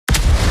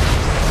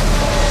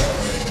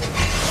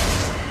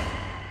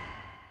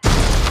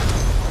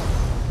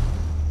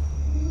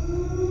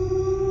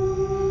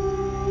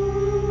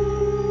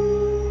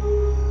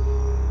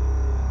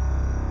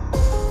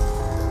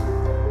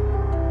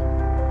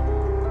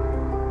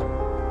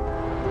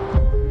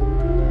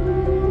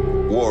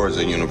War is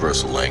a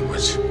universal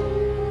language.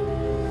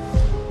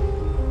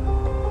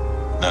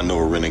 I know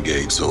a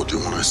renegade soldier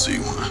when I see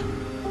one.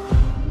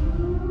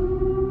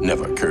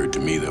 Never occurred to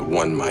me that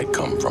one might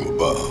come from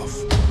above.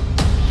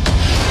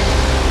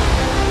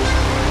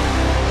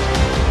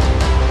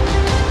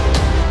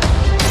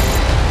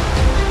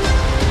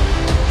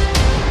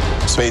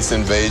 Space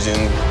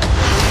invasion,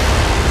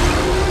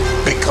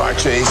 big car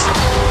chase.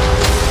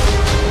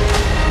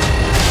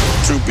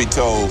 Truth be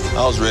told,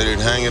 I was ready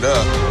to hang it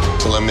up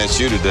till I met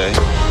you today.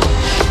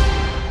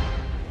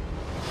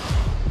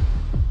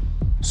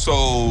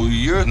 So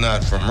you're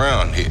not from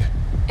around here?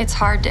 It's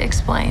hard to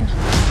explain.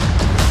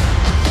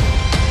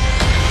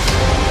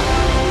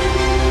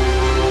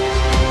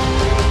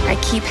 I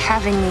keep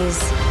having these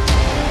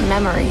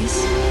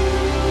memories.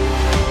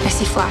 I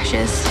see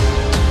flashes.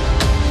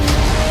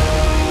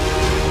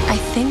 I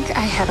think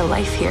I had a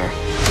life here.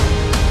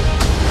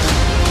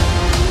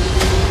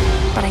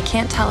 But I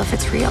can't tell if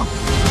it's real.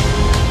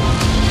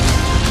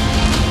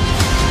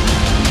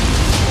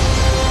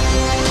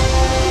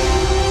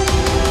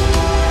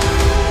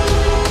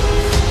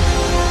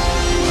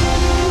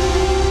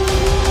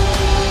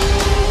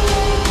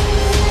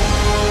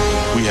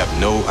 We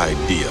have no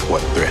idea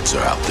what threats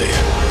are out there.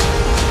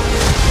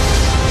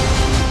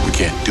 We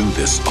can't do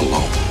this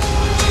alone.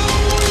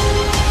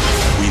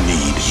 We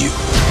need you.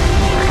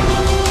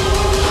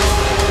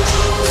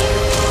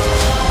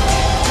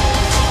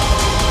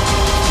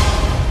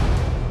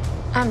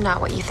 I'm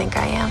not what you think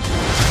I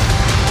am.